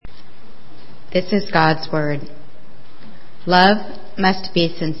This is God's word. Love must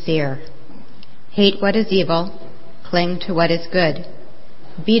be sincere. Hate what is evil. Cling to what is good.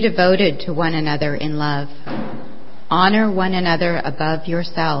 Be devoted to one another in love. Honor one another above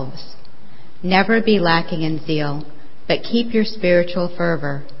yourselves. Never be lacking in zeal, but keep your spiritual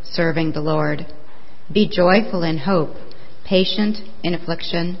fervor, serving the Lord. Be joyful in hope, patient in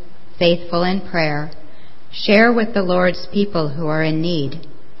affliction, faithful in prayer. Share with the Lord's people who are in need.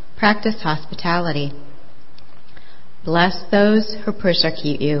 Practice hospitality. Bless those who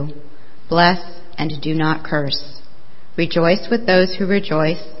persecute you. Bless and do not curse. Rejoice with those who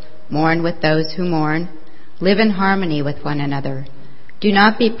rejoice. Mourn with those who mourn. Live in harmony with one another. Do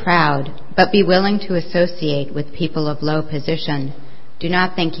not be proud, but be willing to associate with people of low position. Do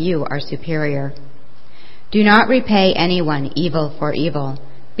not think you are superior. Do not repay anyone evil for evil.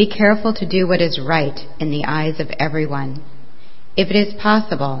 Be careful to do what is right in the eyes of everyone. If it is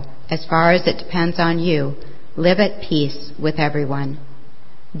possible, as far as it depends on you, live at peace with everyone.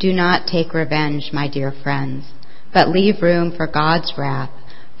 Do not take revenge, my dear friends, but leave room for God's wrath,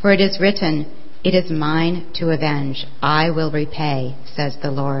 for it is written, "It is mine to avenge, I will repay," says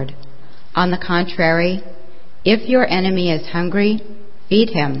the Lord. On the contrary, if your enemy is hungry, feed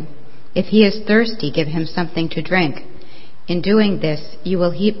him. If he is thirsty, give him something to drink. In doing this, you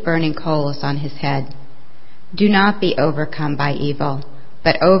will heap burning coals on his head. Do not be overcome by evil,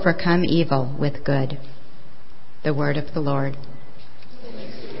 but overcome evil with good. The word of the Lord.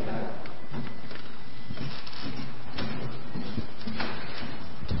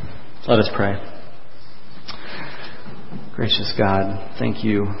 Let us pray. Gracious God, thank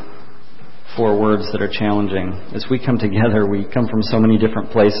you for words that are challenging. As we come together, we come from so many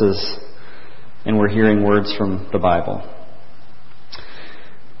different places, and we're hearing words from the Bible.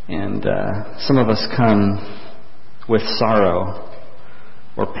 And some of us come with sorrow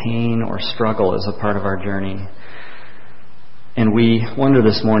or pain or struggle as a part of our journey. And we wonder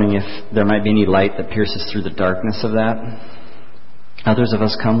this morning if there might be any light that pierces through the darkness of that. Others of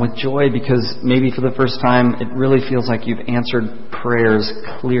us come with joy because maybe for the first time it really feels like you've answered prayers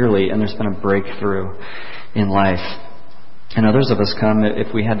clearly and there's been a breakthrough in life. And others of us come,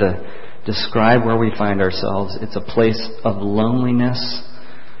 if we had to describe where we find ourselves, it's a place of loneliness.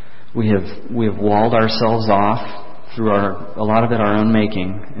 We have walled ourselves off through a lot of it our own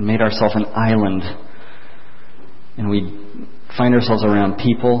making and made ourselves an island. And we find ourselves around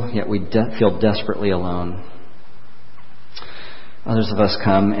people, yet we feel desperately alone. Others of us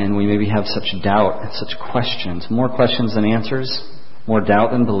come and we maybe have such doubt and such questions, more questions than answers, more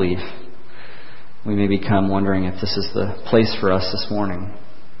doubt than belief. We maybe come wondering if this is the place for us this morning.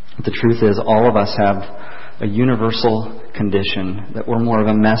 But the truth is, all of us have a universal condition that we're more of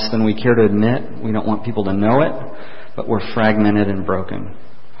a mess than we care to admit. We don't want people to know it, but we're fragmented and broken.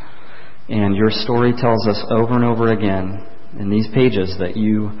 And your story tells us over and over again in these pages that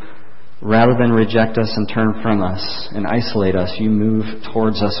you, rather than reject us and turn from us and isolate us, you move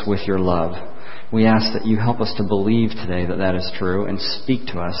towards us with your love. We ask that you help us to believe today that that is true and speak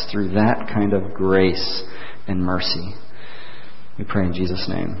to us through that kind of grace and mercy. We pray in Jesus'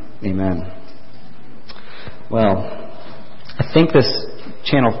 name. Amen. Well, I think this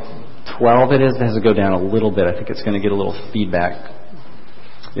channel 12 it has to go down a little bit. I think it's going to get a little feedback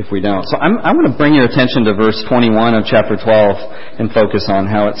if we don't. So I'm going to bring your attention to verse 21 of chapter 12 and focus on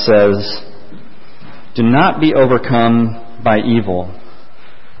how it says, "Do not be overcome by evil,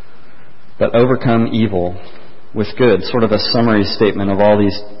 but overcome evil with good." Sort of a summary statement of all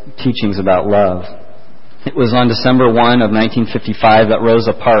these teachings about love. It was on December 1 of 1955 that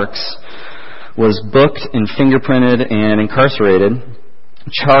Rosa Parks was booked and fingerprinted and incarcerated,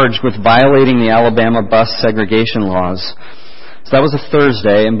 charged with violating the Alabama bus segregation laws. So that was a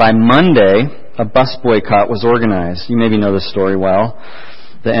Thursday, and by Monday, a bus boycott was organized. You maybe know this story well.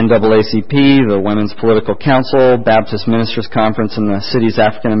 The NAACP, the Women's Political Council, Baptist Ministers Conference, and the city's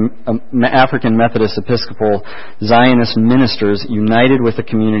African Methodist Episcopal Zionist ministers united with the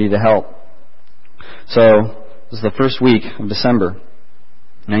community to help. So it was the first week of December,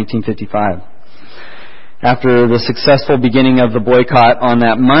 1955. After the successful beginning of the boycott on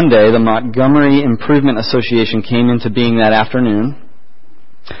that Monday, the Montgomery Improvement Association came into being that afternoon,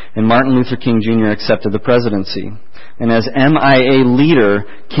 and Martin Luther King Jr. accepted the presidency. And as MIA leader,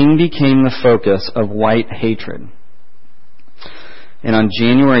 King became the focus of white hatred. And on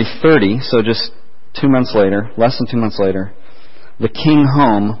January 30, so just 2 months later, less than 2 months later, the King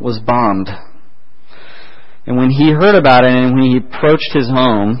home was bombed. And when he heard about it and when he approached his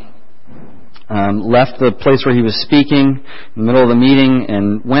home, left the place where he was speaking in the middle of the meeting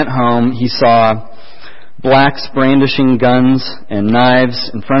and went home, he saw blacks brandishing guns and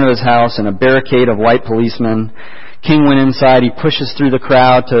knives in front of his house and a barricade of white policemen. King went inside. He pushes through the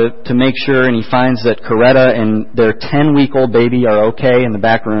crowd to make sure, and he finds that Coretta and their 10-week-old baby are okay in the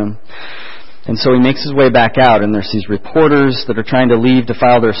back room. And so he makes his way back out, and there's these reporters that are trying to leave to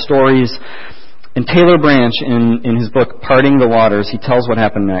file their stories. And Taylor Branch, in his book, Parting the Waters, he tells what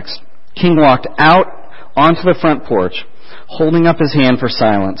happened next. King walked out onto the front porch, holding up his hand for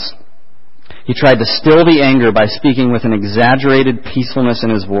silence. He tried to still the anger by speaking with an exaggerated peacefulness in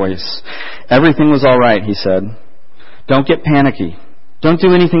his voice. Everything was all right, he said. Don't get panicky. Don't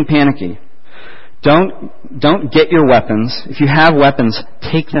do anything panicky. Don't get your weapons. If you have weapons,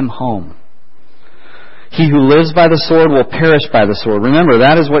 take them home. He who lives by the sword will perish by the sword. Remember,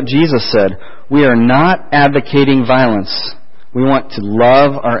 that is what Jesus said. We are not advocating violence. We want to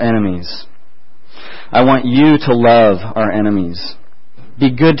love our enemies. I want you to love our enemies.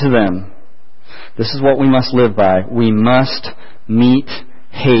 Be good to them. This is what we must live by. We must meet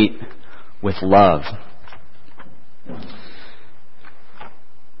hate with love.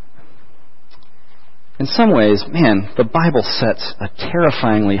 In some ways, the Bible sets a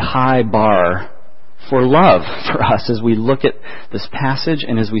terrifyingly high bar for love for us as we look at this passage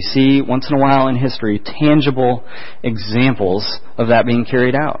and as we see once in a while in history tangible examples of that being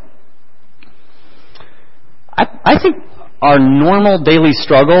carried out. I think our normal daily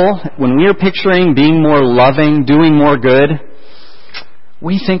struggle, when we are picturing being more loving, doing more good,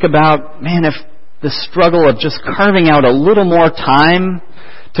 we think about, if the struggle of just carving out a little more time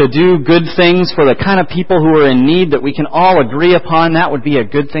to do good things for the kind of people who are in need that we can all agree upon, that would be a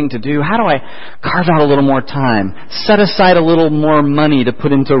good thing to do. How do I carve out a little more time? Set aside a little more money to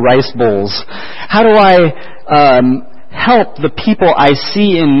put into rice bowls? How do I help the people I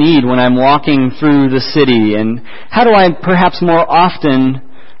see in need when I'm walking through the city? And how do I perhaps more often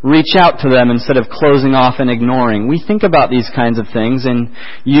reach out to them instead of closing off and ignoring? We think about these kinds of things, and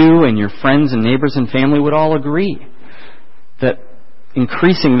you and your friends and neighbors and family would all agree that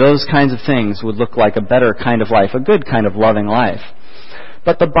increasing those kinds of things would look like a better kind of life, a good kind of loving life.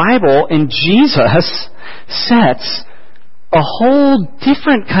 But the Bible and Jesus sets a whole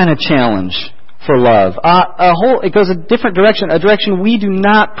different kind of challenge for love. It goes a different direction, a direction we do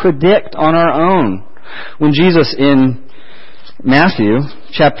not predict on our own. When Jesus in Matthew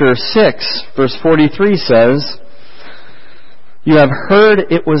chapter 6, verse 43 says, "You have heard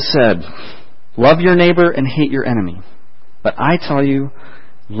it was said, love your neighbor and hate your enemy. But I tell you,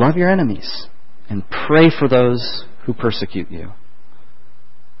 love your enemies and pray for those who persecute you."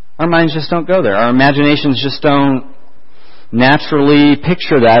 Our minds just don't go there. Our imaginations just don't naturally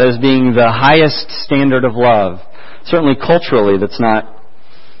picture that as being the highest standard of love. Certainly culturally, that's not,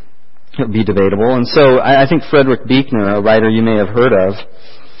 it would be debatable. And so I think Frederick Buechner, a writer you may have heard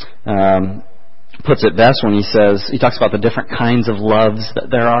of, puts it best when he talks about the different kinds of loves that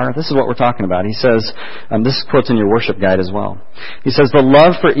there are. This is what we're talking about. He says, this quote's in your worship guide as well. He says, "The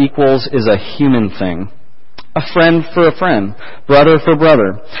love for equals is a human thing. A friend for a friend, brother for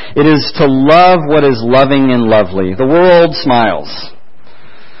brother. It is to love what is loving and lovely. The world smiles.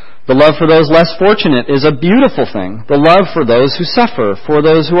 The love for those less fortunate is a beautiful thing. The love for those who suffer, for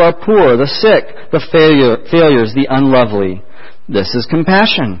those who are poor, the sick, the failures, the unlovely. This is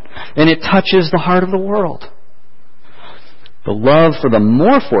compassion, and it touches the heart of the world. The love for the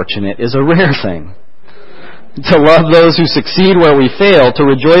more fortunate is a rare thing. To love those who succeed where we fail, to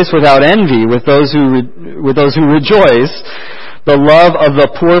rejoice without envy with those who rejoice. The love of the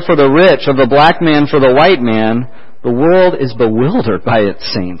poor for the rich, of the black man for the white man. The world is bewildered by its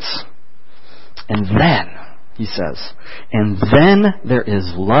saints. And then," he says, "and then there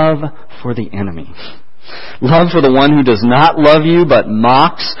is love for the enemy. Love for the one who does not love you but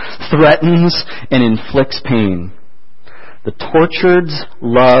mocks, threatens, and inflicts pain. The tortured's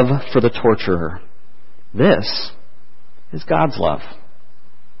love for the torturer. This is God's love.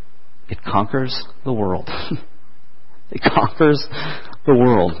 It conquers the world." It conquers the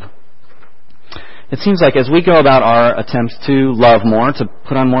world. It seems like as we go about our attempts to love more, to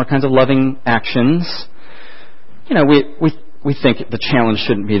put on more kinds of loving actions, we think the challenge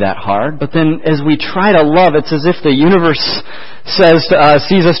shouldn't be that hard. But then as we try to love, it's as if the universe says to us,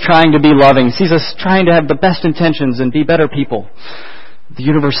 sees us trying to be loving, sees us trying to have the best intentions and be better people. The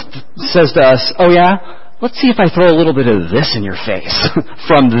universe says to us, "Oh yeah? Let's see if I throw a little bit of this in your face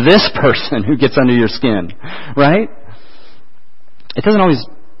from this person who gets under your skin." Right? It doesn't always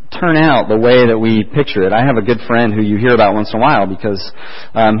turn out the way that we picture it. I have a good friend who you hear about once in a while because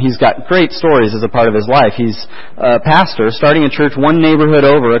he's got great stories as a part of his life. He's a pastor starting a church one neighborhood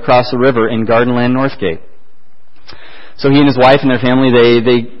over across the river in Gardenland, Northgate. So he and his wife and their family,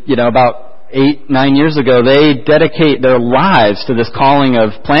 they about 8-9 years ago, they dedicate their lives to this calling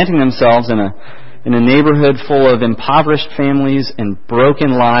of planting themselves in a neighborhood full of impoverished families and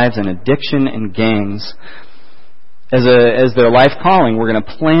broken lives and addiction and gangs. As their life calling, we're going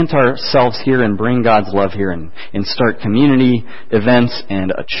to plant ourselves here and bring God's love here and start community events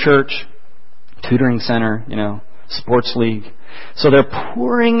and a church, tutoring center, sports league. So they're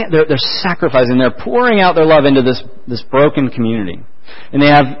sacrificing, they're pouring out their love into this broken community. And they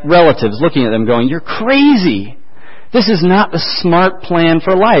have relatives looking at them going, "You're crazy. This is not the smart plan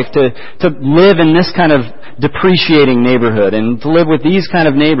for life, to live in this kind of depreciating neighborhood and to live with these kind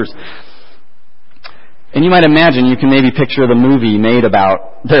of neighbors." And you might imagine, you can maybe picture the movie made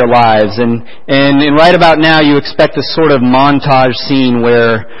about their lives. And right about now you expect this sort of montage scene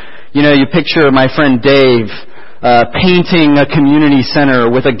where, you picture my friend Dave painting a community center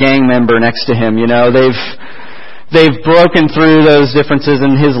with a gang member next to him. They've broken through those differences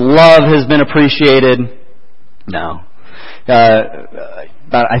and his love has been appreciated. No.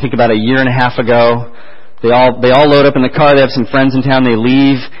 I think about a year and a half ago, they all load up in the car, they have some friends in town, they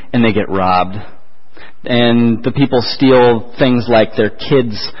leave, and they get robbed. And the people steal things like their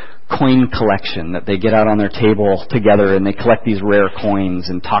kids' coin collection that they get out on their table together, and they collect these rare coins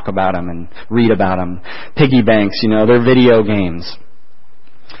and talk about them and read about them. Piggy banks, their video games.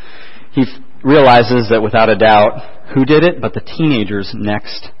 He realizes that without a doubt, who did it but the teenagers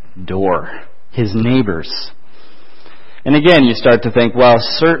next door, his neighbors. And again, you start to think, well,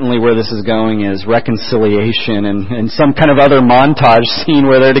 certainly where this is going is reconciliation and some kind of other montage scene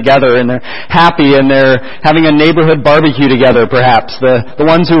where they're together and they're happy and they're having a neighborhood barbecue together, perhaps. The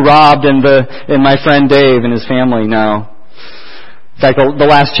ones who robbed and my friend Dave and his family. No. In fact, the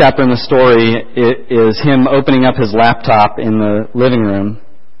last chapter in the story is him opening up his laptop in the living room.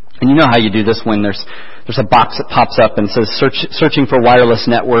 And you know how you do this when there's a box that pops up and says searching for wireless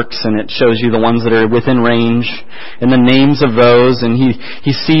networks, and it shows you the ones that are within range and the names of those, and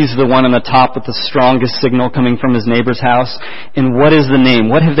he sees the one on the top with the strongest signal coming from his neighbor's house. And what is the name?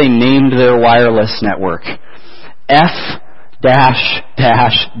 What have they named their wireless network? F dash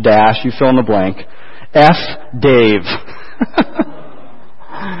dash dash, you fill in the blank. F Dave.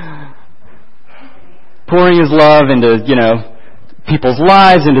 Pouring his love into, people's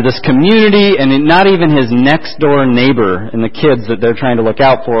lives, into this community, and not even his next door neighbor and the kids that they're trying to look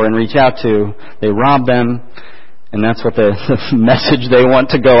out for and reach out to. They rob them, and that's what the message they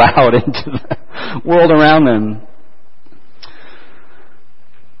want to go out into the world around them.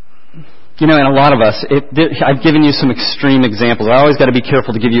 And a lot of us, I've given you some extreme examples. I always got to be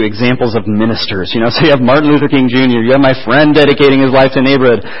careful to give you examples of ministers. So you have Martin Luther King Jr., you have my friend dedicating his life to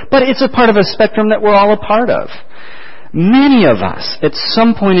neighborhood. But it's a part of a spectrum that we're all a part of. Many of us, at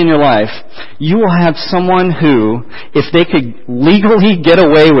some point in your life, you will have someone who, if they could legally get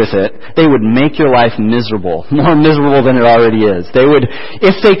away with it, they would make your life miserable, more miserable than it already is.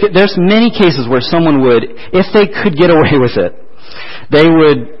 There's many cases where someone would, if they could get away with it, they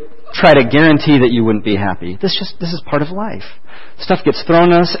would try to guarantee that you wouldn't be happy. This is part of life. Stuff gets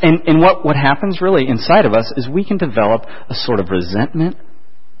thrown at us, and what happens really inside of us is we can develop a sort of resentment,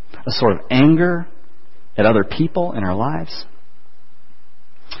 a sort of anger at other people in our lives.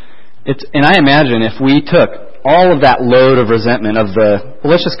 And I imagine if we took all of that load of resentment of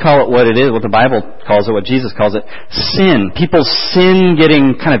let's just call it what it is, what the Bible calls it, what Jesus calls it, sin, people's sin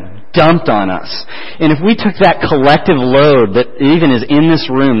getting kind of dumped on us. And if we took that collective load that even is in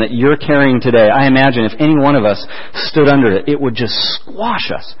this room that you're carrying today, I imagine if any one of us stood under it, it would just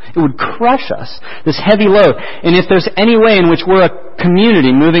squash us. It would crush us, this heavy load. And if there's any way in which we're a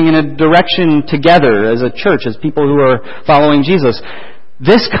community moving in a direction together as a church, as people who are following Jesus,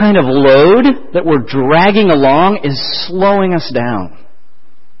 this kind of load that we're dragging along is slowing us down.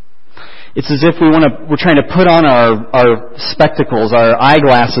 It's as if we're trying to put on our spectacles, our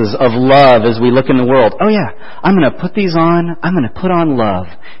eyeglasses of love as we look in the world. Oh yeah, I'm going to put these on. I'm going to put on love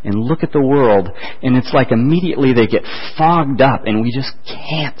and look at the world. And it's like immediately they get fogged up and we just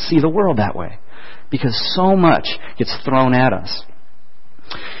can't see the world that way because so much gets thrown at us.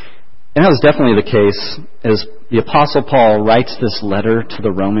 And that was definitely the case as the Apostle Paul writes this letter to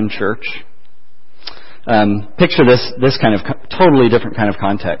the Roman church. Picture this kind of totally different kind of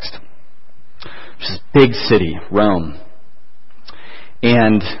context. This big city, Rome.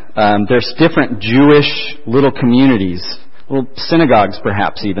 And there's different Jewish little communities, little synagogues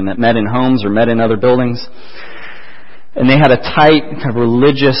perhaps even, that met in homes or met in other buildings. And they had a tight kind of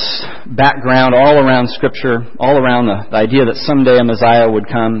religious background all around Scripture, all around the idea that someday a Messiah would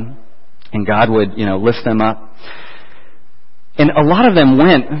come and God would, lift them up. And a lot of them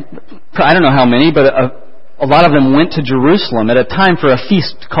went, I don't know how many, but a lot of them went to Jerusalem at a time for a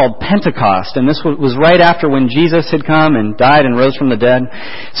feast called Pentecost. And this was right after when Jesus had come and died and rose from the dead.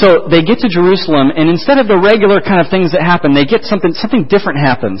 So they get to Jerusalem, and instead of the regular kind of things that happen, they get something different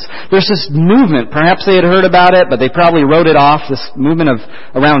happens. There's this movement. Perhaps they had heard about it, but they probably wrote it off, this movement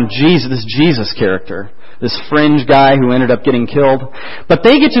around Jesus, this Jesus character. This fringe guy who ended up getting killed. But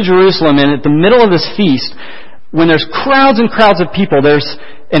they get to Jerusalem, and at the middle of this feast, when there's crowds and crowds of people, there's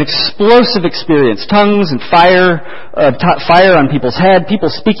an explosive experience. Tongues and fire on people's head,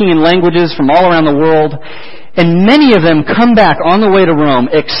 people speaking in languages from all around the world. And many of them come back on the way to Rome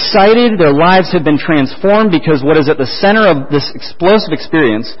excited. Their lives have been transformed because what is at the center of this explosive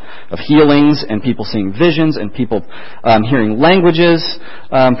experience of healings and people seeing visions and people hearing languages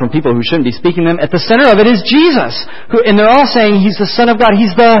from people who shouldn't be speaking them, at the center of it is Jesus. And they're all saying He's the Son of God.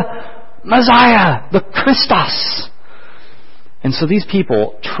 He's the Messiah, the Christos. And so these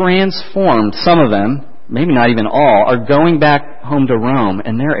people, transformed, some of them, maybe not even all, are going back home to Rome,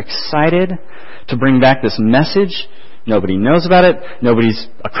 and they're excited to bring back this message. Nobody knows about it. Nobody's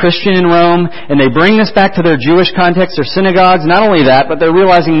a Christian in Rome. And they bring this back to their Jewish context, their synagogues. Not only that, but they're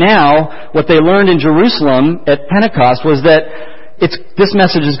realizing now what they learned in Jerusalem at Pentecost was that this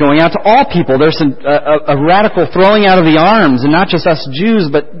message is going out to all people. There's a radical throwing out of the arms, and not just us Jews,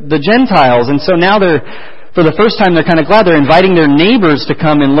 but the Gentiles. And so now for the first time, they're kind of glad. They're inviting their neighbors to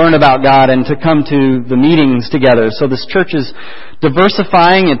come and learn about God and to come to the meetings together. So this church is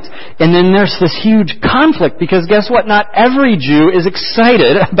diversifying it. And then there's this huge conflict because guess what? Not every Jew is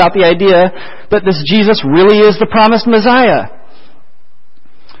excited about the idea that this Jesus really is the promised Messiah.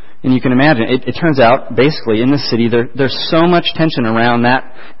 And you can imagine, it turns out, basically, in the city, there's so much tension around that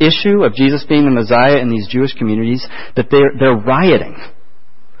issue of Jesus being the Messiah in these Jewish communities that they're rioting.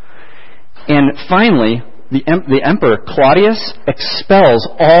 And finally, the emperor Claudius expels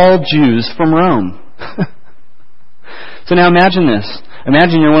all Jews from Rome. So now imagine this.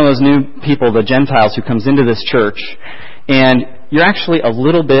 Imagine you're one of those new people, the Gentiles, who comes into this church, and you're actually a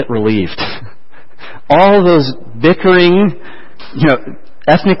little bit relieved. All those bickering,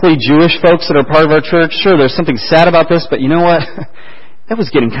 ethnically Jewish folks that are part of our church, sure, there's something sad about this, but you know what? That was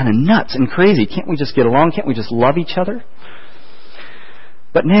getting kind of nuts and crazy. Can't we just get along? Can't we just love each other?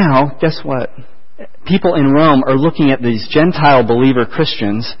 But now, guess what? People in Rome are looking at these Gentile believer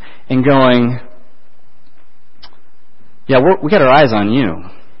Christians and going, yeah, we got our eyes on you.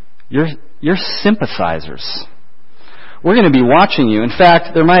 You're sympathizers. We're going to be watching you. In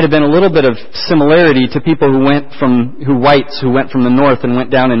fact, there might have been a little bit of similarity to people whites who went from the north and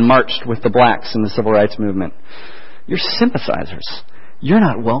went down and marched with the blacks in the civil rights movement. You're sympathizers. You're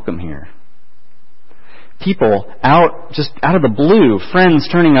not welcome here. People out of the blue, friends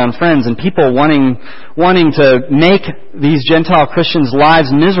turning on friends, and people wanting to make these Gentile Christians' lives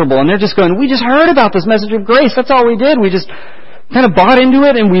miserable. And they're just going, we just heard about this message of grace. That's all we did. We just kind of bought into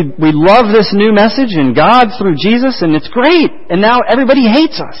it, and we love this new message and God through Jesus, and it's great. And now everybody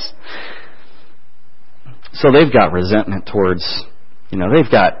hates us. So they've got resentment towards,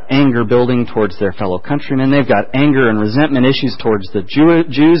 they've got anger building towards their fellow countrymen. They've got anger and resentment issues towards the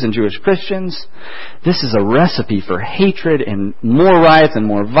Jews and Jewish Christians. This is a recipe for hatred and more riots and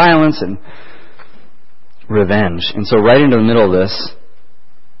more violence and revenge. And so right into the middle of this,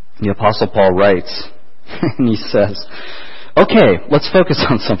 the Apostle Paul writes, and he says, okay, let's focus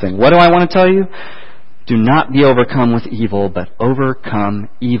on something. What do I want to tell you? Do not be overcome with evil, but overcome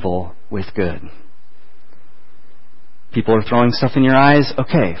evil with good. People are throwing stuff in your eyes.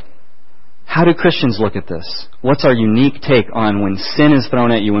 Okay, how do Christians look at this? What's our unique take on when sin is thrown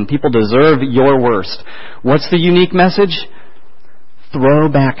at you, when people deserve your worst? What's the unique message? Throw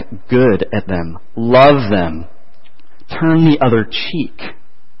back good at them. Love them. Turn the other cheek.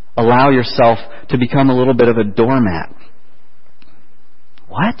 Allow yourself to become a little bit of a doormat.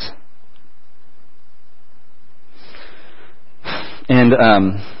 What? And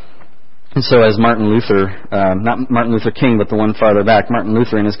so as Martin Luther, not Martin Luther King, but the one farther back, Martin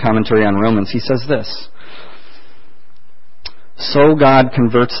Luther in his commentary on Romans, he says this: So God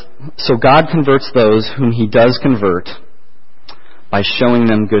converts those whom He does convert by showing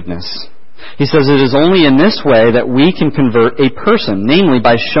them goodness. He says it is only in this way that we can convert a person, namely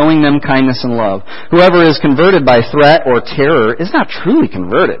by showing them kindness and love. Whoever is converted by threat or terror is not truly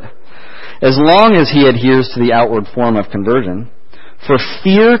converted, as long as he adheres to the outward form of conversion. For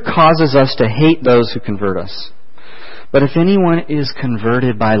fear causes us to hate those who convert us. But if anyone is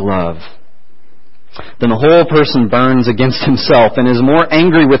converted by love, then the whole person burns against himself and is more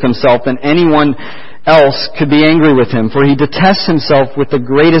angry with himself than anyone else could be angry with him, for he detests himself with the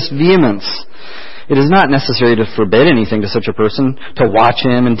greatest vehemence. It is not necessary to forbid anything to such a person, to watch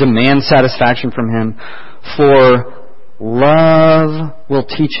him and demand satisfaction from him. For love will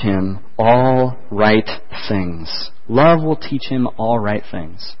teach him all right things. Love will teach him all right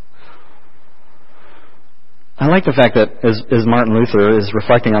things. I like the fact that as Martin Luther is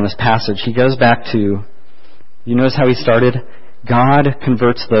reflecting on this passage, he goes back to, you notice how he started? God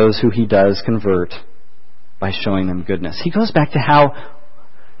converts those who he does convert by showing them goodness. He goes back to how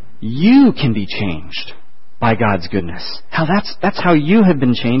you can be changed by God's goodness. How that's how you have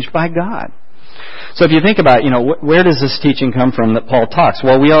been changed by God. So if you think about, where does this teaching come from that Paul talks?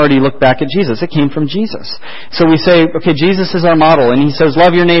 Well, we already looked back at Jesus. It came from Jesus. So we say, okay, Jesus is our model, and he says,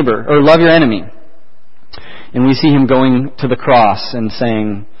 love your neighbor, or love your enemy. And we see him going to the cross and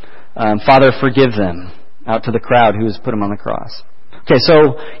saying, Father, forgive them, out to the crowd who has put him on the cross. Okay,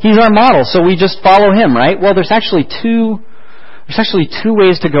 so he's our model, so we just follow him, right? Well, there's actually two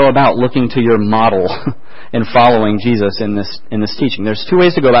ways to go about looking to your model and following Jesus in this teaching. There's two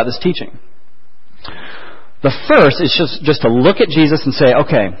ways to go about this teaching. The first is just to look at Jesus and say,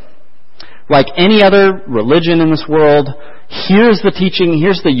 okay, like any other religion in this world, here's the teaching,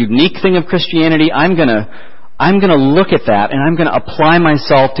 here's the unique thing of Christianity. I'm going to look at that, and I'm going to apply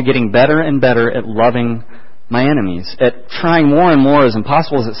myself to getting better and better at loving my enemies, at trying more and more, as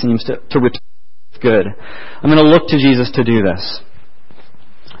impossible as it seems, to return good. I'm going to look to Jesus to do this.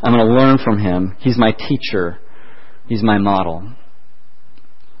 I'm going to learn from him. He's my teacher. He's my model.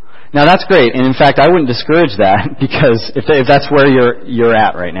 Now that's great, and in fact I wouldn't discourage that, because if that's where you're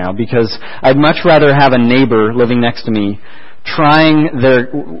at right now, because I'd much rather have a neighbor living next to me trying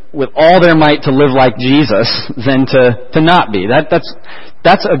with all their might to live like Jesus than to not be.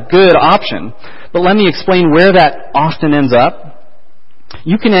 That's a good option. But let me explain where that often ends up.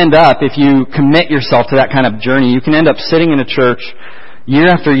 You can end up, if you commit yourself to that kind of journey, you can end up sitting in a church year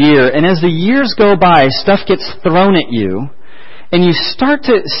after year, and as the years go by, stuff gets thrown at you, and you start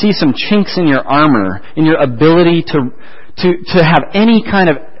to see some chinks in your armor, in your ability to have any kind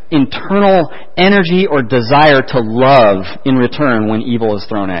of internal energy or desire to love in return when evil is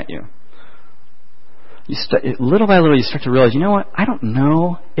thrown at you. Little by little you start to realize, you know what, I don't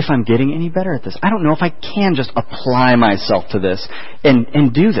know if I'm getting any better at this. I don't know if I can just apply myself to this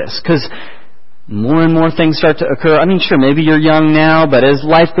and do this, because more and more things start to occur. I mean, sure, maybe you're young now, but as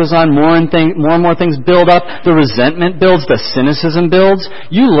life goes on, more and more things build up. The resentment builds, the cynicism builds.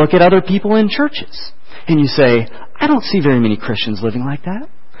 You look at other people in churches, and you say, I don't see very many Christians living like that.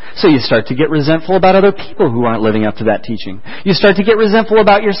 So you start to get resentful about other people who aren't living up to that teaching. You start to get resentful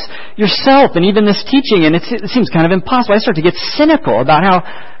about yourself and even this teaching, and it seems kind of impossible. I start to get cynical about how,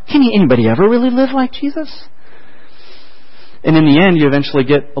 can anybody ever really live like Jesus? And in the end, you eventually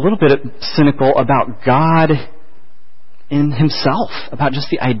get a little bit cynical about God in himself, about just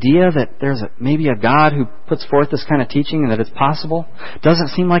the idea that there's maybe a God who puts forth this kind of teaching and that it's possible. Doesn't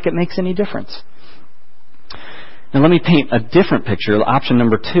seem like it makes any difference. Now let me paint a different picture, option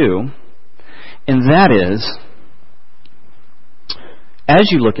number 2, and that is, as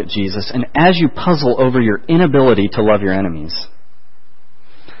you look at Jesus and as you puzzle over your inability to love your enemies,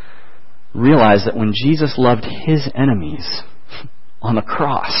 realize that when Jesus loved his enemies on the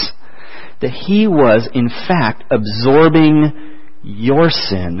cross, that he was in fact absorbing your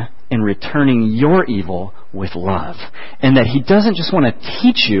sin and returning your evil with love. And that he doesn't just want to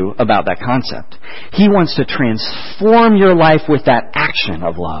teach you about that concept. He wants to transform your life with that action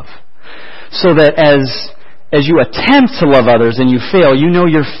of love. So that as you attempt to love others and you fail, you know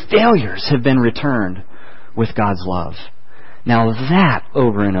your failures have been returned with God's love. Now that,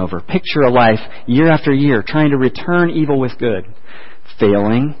 over and over, picture a life year after year trying to return evil with good.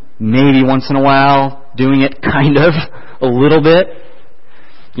 Failing, maybe once in a while, doing it kind of, a little bit,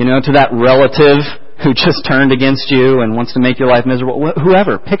 to that relative who just turned against you and wants to make your life miserable.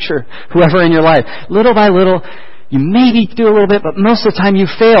 Whoever, picture whoever in your life. Little by little, you maybe do a little bit, but most of the time you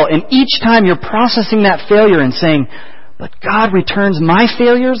fail. And each time you're processing that failure and saying, but God returns my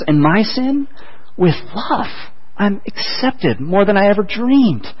failures and my sin with love. I'm accepted more than I ever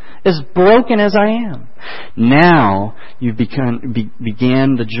dreamed, as broken as I am. Now you've began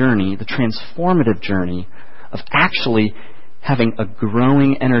the journey, the transformative journey of actually having a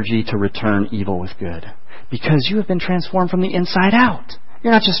growing energy to return evil with good. Because you have been transformed from the inside out.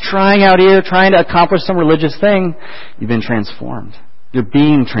 You're not just trying out here, trying to accomplish some religious thing. You've been transformed. You're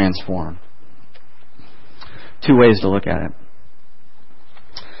being transformed. 2 ways to look at it.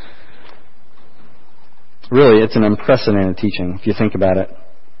 Really, it's an unprecedented teaching, if you think about it.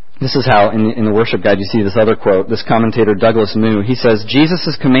 This is how, in the worship guide, you see this other quote. This commentator, Douglas Moo, he says,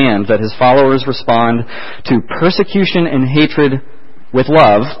 Jesus' command that his followers respond to persecution and hatred with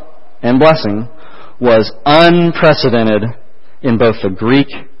love and blessing was unprecedented in both the Greek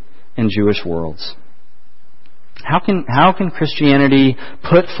and Jewish worlds. How can Christianity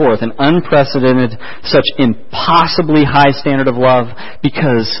put forth an unprecedented, such impossibly high standard of love?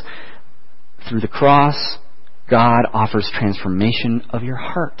 Because through the cross, God offers transformation of your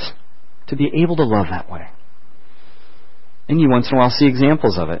heart to be able to love that way. And you once in a while see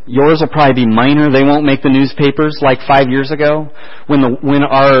examples of it. Yours will probably be minor. They won't make the newspapers like 5 years ago when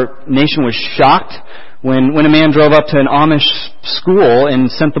our nation was shocked when a man drove up to an Amish school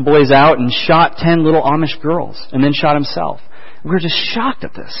and sent the boys out and shot 10 little Amish girls and then shot himself. We were just shocked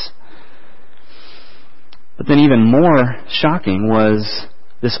at this. But then even more shocking was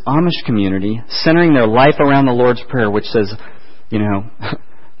this Amish community centering their life around the Lord's Prayer, which says,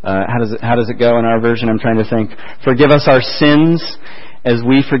 how does it go in our version? I'm trying to think. Forgive us our sins as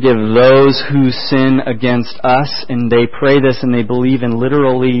we forgive those who sin against us. And they pray this and they believe in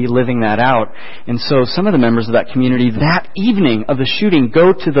literally living that out. And so some of the members of that community that evening of the shooting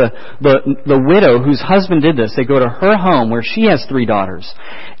go to the widow whose husband did this. They go to her home where she has 3 daughters.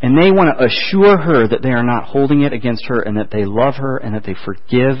 And they want to assure her that they are not holding it against her and that they love her and that they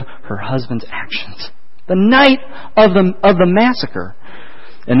forgive her husband's actions. The night of the massacre.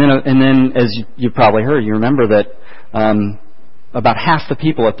 And then, as you probably heard, you remember that about half the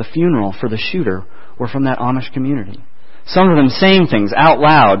people at the funeral for the shooter were from that Amish community. Some of them saying things out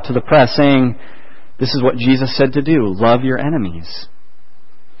loud to the press, saying, "This is what Jesus said to do: love your enemies."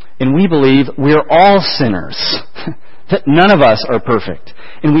 And we believe we're all sinners. That none of us are perfect,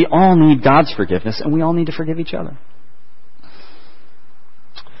 and we all need God's forgiveness, and we all need to forgive each other.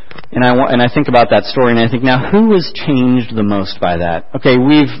 And I think about that story, and I think, now, who was changed the most by that? Okay,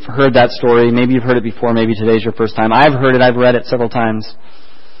 we've heard that story. Maybe you've heard it before. Maybe today's your first time. I've heard it. I've read it several times.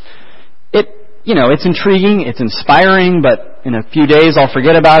 It's intriguing. It's inspiring, but in a few days I'll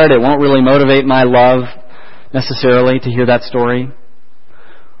forget about it. It won't really motivate my love necessarily to hear that story.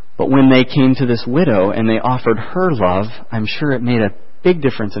 But when they came to this widow and they offered her love, I'm sure it made a big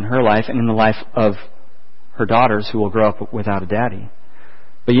difference in her life and in the life of her daughters who will grow up without a daddy.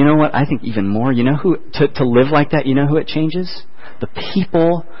 But you know what? I think even more, who to live like that, who it changes? The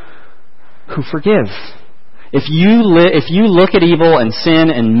people who forgive. If you look at evil and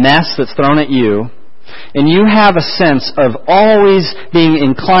sin and mess that's thrown at you, and you have a sense of always being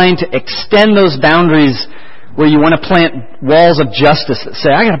inclined to extend those boundaries where you want to plant walls of justice that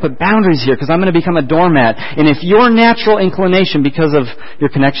say, I got to put boundaries here because I'm going to become a doormat. And if your natural inclination because of your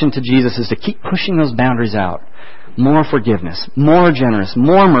connection to Jesus is to keep pushing those boundaries out, more forgiveness, more generous,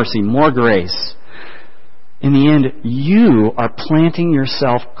 more mercy, more grace. In the end, you are planting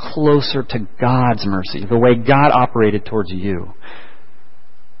yourself closer to God's mercy, the way God operated towards you.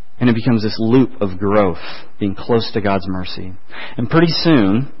 And it becomes this loop of growth, being close to God's mercy. And pretty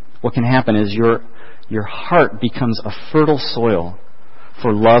soon, what can happen is your heart becomes a fertile soil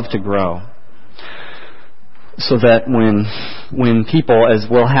for love to grow. So that when people, as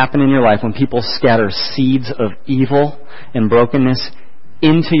will happen in your life, when people scatter seeds of evil and brokenness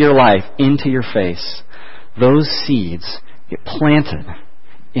into your life, into your face, those seeds get planted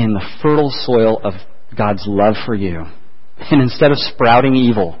in the fertile soil of God's love for you. And instead of sprouting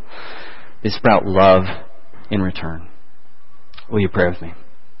evil, they sprout love in return. Will you pray with me?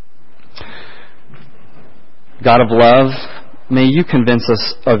 God of love, may you convince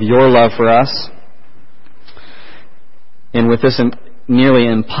us of your love for us. And with this nearly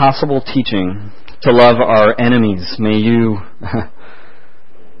impossible teaching to love our enemies, may you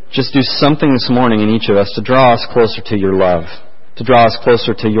just do something this morning in each of us to draw us closer to your love, to draw us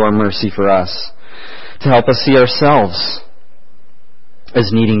closer to your mercy for us, to help us see ourselves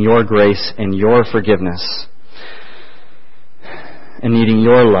as needing your grace and your forgiveness, and needing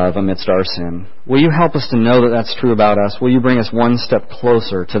your love amidst our sin. Will you help us to know that that's true about us? Will you bring us one step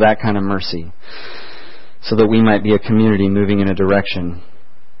closer to that kind of mercy, so that we might be a community moving in a direction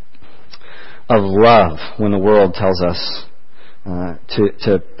of love when the world tells us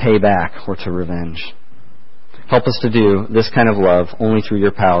to pay back or to revenge. Help us to do this kind of love only through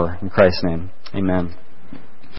your power. In Christ's name, amen.